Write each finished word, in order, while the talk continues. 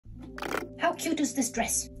cute is this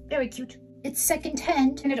dress? Very cute. It's second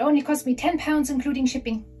hand and it only cost me £10 including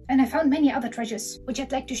shipping. And I found many other treasures, which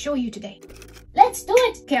I'd like to show you today. Let's do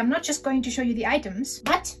it! Okay, I'm not just going to show you the items,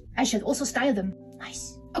 but I shall also style them.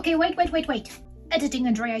 Nice. Okay, wait. Editing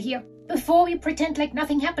Andrea here. Before we pretend like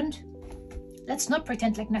nothing happened, let's not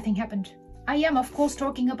pretend like nothing happened. I am, of course,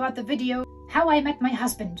 talking about the video, How I Met My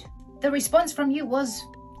Husband. The response from you was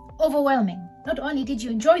overwhelming. Not only did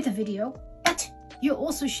you enjoy the video, but you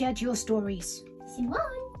also shared your stories. Simone,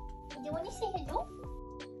 do you want to say hello?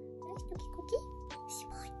 Nice cookie.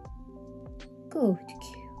 Simone. Good.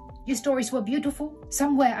 Your stories were beautiful.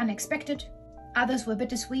 Some were unexpected. Others were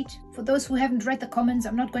bittersweet. For those who haven't read the comments,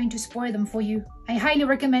 I'm not going to spoil them for you. I highly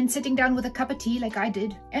recommend sitting down with a cup of tea like I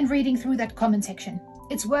did and reading through that comment section.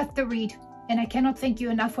 It's worth the read, and I cannot thank you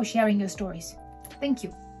enough for sharing your stories. Thank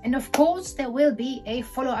you. And of course, there will be a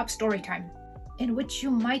follow-up story time in which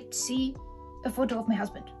you might see a photo of my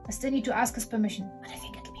husband. I still need to ask his permission, but I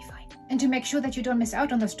think it'll be fine. And to make sure that you don't miss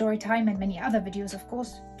out on the story time and many other videos, of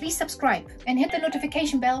course, please subscribe and hit the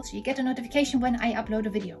notification bell so you get a notification when I upload a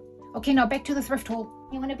video. Okay, now back to the thrift haul.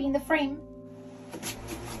 You want to be in the frame?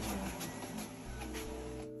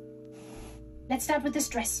 Let's start with this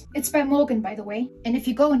dress. It's by Morgan, by the way. And if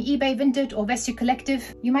you go on eBay Vintage or Vestia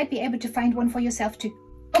Collective, you might be able to find one for yourself too.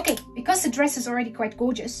 Okay, because the dress is already quite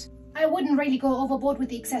gorgeous, I wouldn't really go overboard with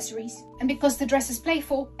the accessories. And because the dress is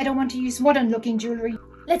playful, I don't want to use modern looking jewelry.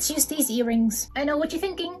 Let's use these earrings. I know what you're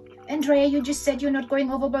thinking. Andrea, you just said you're not going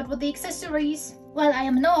overboard with the accessories. Well, I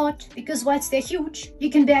am not, because whilst they're huge, you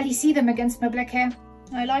can barely see them against my black hair.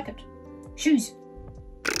 I like it. Shoes.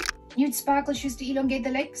 Nude sparkle shoes to elongate the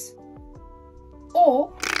legs.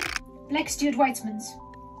 Or black Stuart Weitzmans.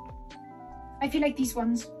 I feel like these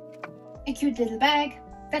ones. A cute little bag.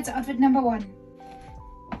 That's outfit number 1.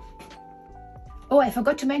 Oh, I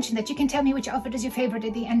forgot to mention that you can tell me which outfit is your favorite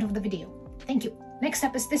at the end of the video. Thank you. Next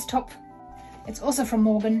up is this top. It's also from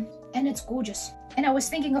Morgan, and it's gorgeous. And I was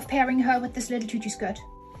thinking of pairing her with this little tutu skirt.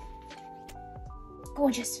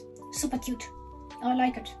 Gorgeous. Super cute. I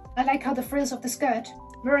like it. I like how the frills of the skirt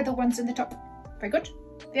mirror the ones in the top. Very good.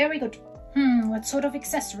 Very good. What sort of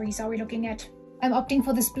accessories are we looking at? I'm opting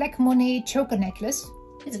for this black Monet choker necklace.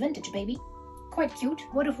 It's vintage, baby. Quite cute.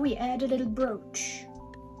 What if we add a little brooch?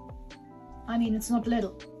 I mean, it's not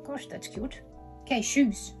little. Gosh, that's cute. Okay,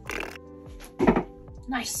 shoes.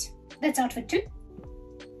 Nice. That's outfit 2.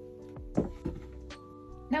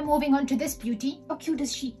 Now moving on to this beauty. How cute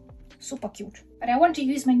is she? Super cute. But I want to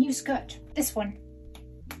use my new skirt. This one.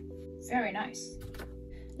 Very nice.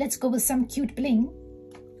 Let's go with some cute bling,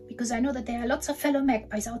 because I know that there are lots of fellow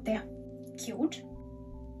magpies out there. Cute.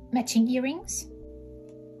 Matching earrings.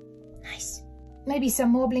 Nice. Maybe some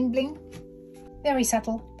more bling bling. Very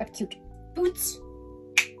subtle, but cute. Boots.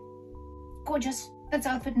 Gorgeous. That's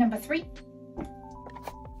outfit number 3.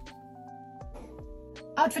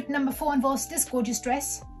 Outfit number 4 involves this gorgeous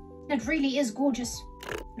dress. It really is gorgeous.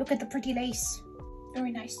 Look at the pretty lace.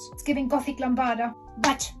 Very nice. It's giving gothic lambada,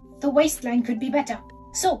 but the waistline could be better.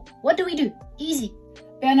 So, what do we do? Easy.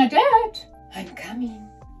 Bernadette! I'm coming.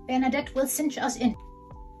 Bernadette will cinch us in.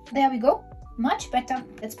 There we go. Much better.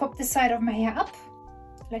 Let's pop this side of my hair up.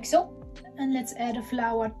 Like so. And let's add a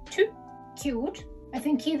flower too. Cute. I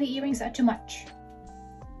think here the earrings are too much.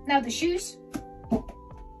 Now the shoes.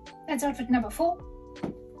 That's outfit number 4.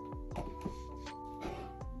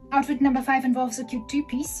 Outfit number 5 involves a cute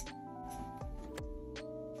 2-piece.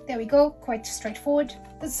 There we go, quite straightforward.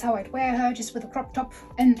 This is how I'd wear her, just with a crop top.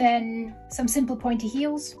 And then some simple pointy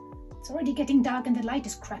heels. It's already getting dark and the light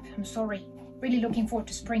is crap, I'm sorry. Really looking forward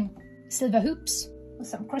to spring. Silver hoops, with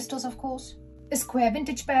some crystals of course. A square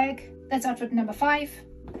vintage bag. That's outfit number 5.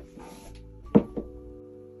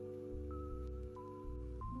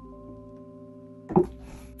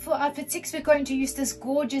 For outfit 6, we're going to use this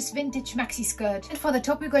gorgeous vintage maxi skirt. And for the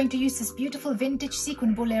top, we're going to use this beautiful vintage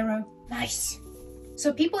sequin bolero. Nice.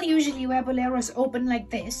 So people usually wear boleros open like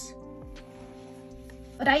this.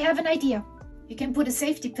 But I have an idea. You can put a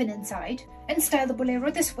safety pin inside and style the bolero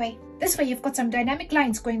this way. This way you've got some dynamic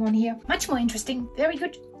lines going on here. Much more interesting. Very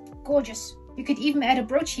good. Gorgeous. You could even add a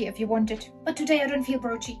brooch here if you wanted. But today I don't feel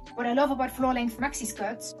broachy. What I love about floor-length maxi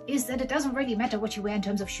skirts is that it doesn't really matter what you wear in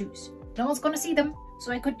terms of shoes. No one's gonna see them.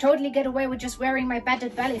 So I could totally get away with just wearing my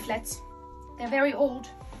battered ballet flats. They're very old,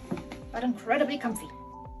 but incredibly comfy.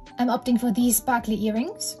 I'm opting for these sparkly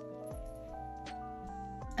earrings.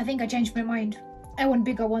 I think I changed my mind. I want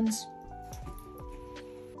bigger ones.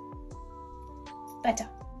 Better.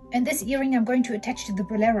 And this earring I'm going to attach to the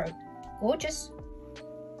bolero. Gorgeous.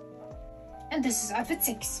 And this is outfit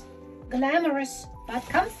 6. Glamorous, but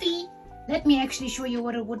comfy. Let me actually show you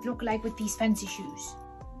what it would look like with these fancy shoes.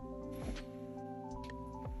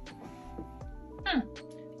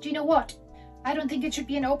 Do you know what? I don't think it should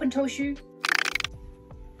be an open toe shoe.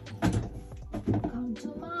 Come to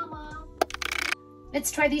mama.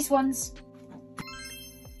 Let's try these ones.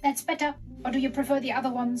 That's better. Or do you prefer the other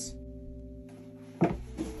ones?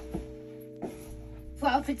 For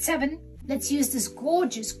outfit 7, let's use this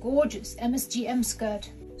gorgeous, gorgeous MSGM skirt.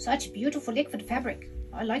 Such beautiful liquid fabric.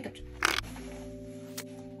 I like it.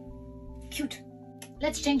 Cute.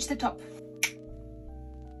 Let's change the top.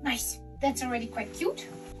 Nice. That's already quite cute.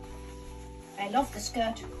 I love the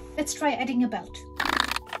skirt. Let's try adding a belt.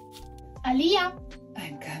 Aliyah.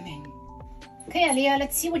 I'm coming. Okay, Aliyah,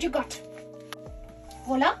 let's see what you got.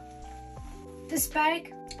 Voila. This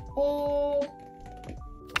bag or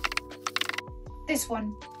this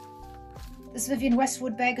one. This Vivienne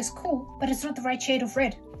Westwood bag is cool, but it's not the right shade of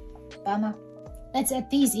red. Bummer. Let's add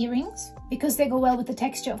these earrings because they go well with the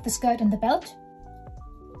texture of the skirt and the belt.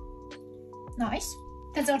 Nice.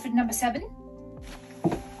 That's outfit number 7.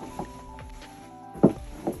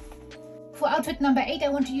 For outfit number 8, I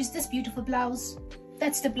want to use this beautiful blouse.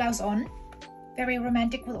 That's the blouse on. Very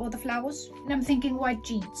romantic with all the flowers. And I'm thinking white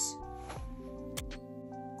jeans.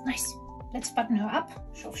 Nice. Let's button her up.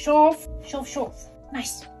 Shove, shove, shove, shove.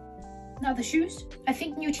 Nice. Now the shoes. I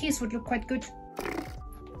think nude heels would look quite good.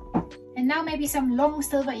 And now maybe some long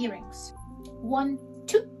silver earrings. 1,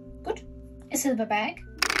 2. Good. A silver bag.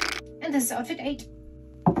 And this is outfit 8.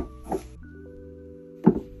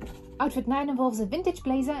 Outfit 9 involves a vintage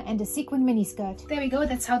blazer and a sequin miniskirt. There we go,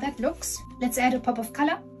 that's how that looks. Let's add a pop of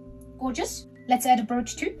color. Gorgeous. Let's add a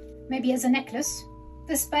brooch too. Maybe as a necklace.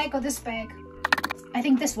 This bag or this bag? I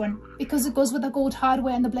think this one, because it goes with the gold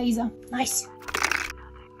hardware and the blazer. Nice.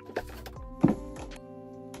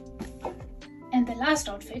 And the last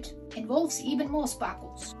outfit involves even more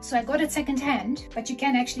sparkles. So I got it second hand, but you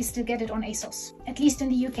can actually still get it on ASOS. At least in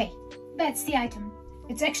the UK. That's the item.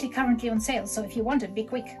 It's actually currently on sale, so if you want it, be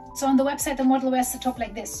quick. So on the website the model wears the top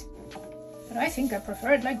like this. But I think I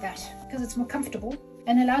prefer it like that, because it's more comfortable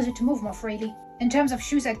and allows you to move more freely. In terms of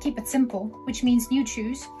shoes, I'd keep it simple, which means nude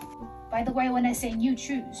shoes. By the way, when I say nude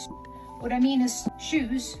shoes, what I mean is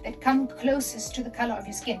shoes that come closest to the color of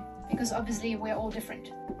your skin, because obviously we're all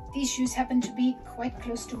different. These shoes happen to be quite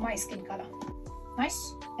close to my skin color.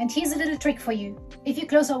 Nice. And here's a little trick for you. If your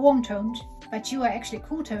clothes are warm-toned, but you are actually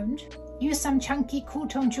cool-toned, use some chunky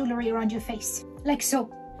cool-toned jewelry around your face, like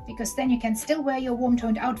so, because then you can still wear your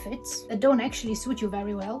warm-toned outfits that don't actually suit you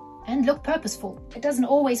very well and look purposeful. It doesn't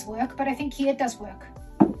always work, but I think here it does work.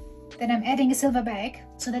 Then I'm adding a silver bag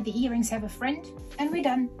so that the earrings have a friend, and we're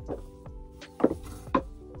done.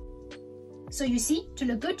 So you see, to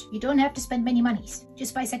look good, you don't have to spend many monies.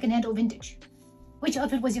 Just buy secondhand or vintage. Which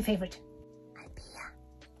outfit was your favorite?